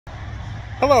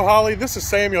Hello, Holly. This is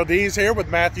Samuel Dees here with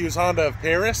Matthews Honda of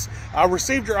Paris. I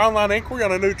received your online inquiry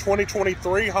on a new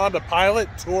 2023 Honda Pilot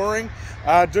Touring.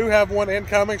 I do have one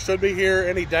incoming. Should be here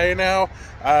any day now.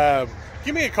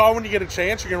 Give me a call when you get a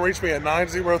chance. You can reach me at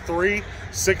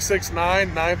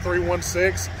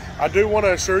 903-669-9316. I do want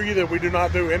to assure you that we do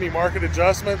not do any market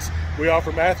adjustments. We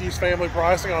offer Matthews family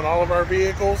pricing on all of our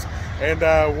vehicles, and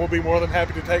we'll be more than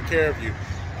happy to take care of you.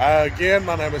 Again,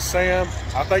 my name is Sam.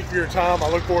 I thank you for your time. I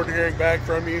look forward to hearing back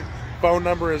from you. Phone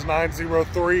number is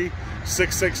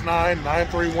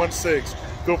 903-669-9316.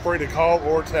 Feel free to call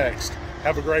or text.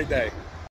 Have a great day.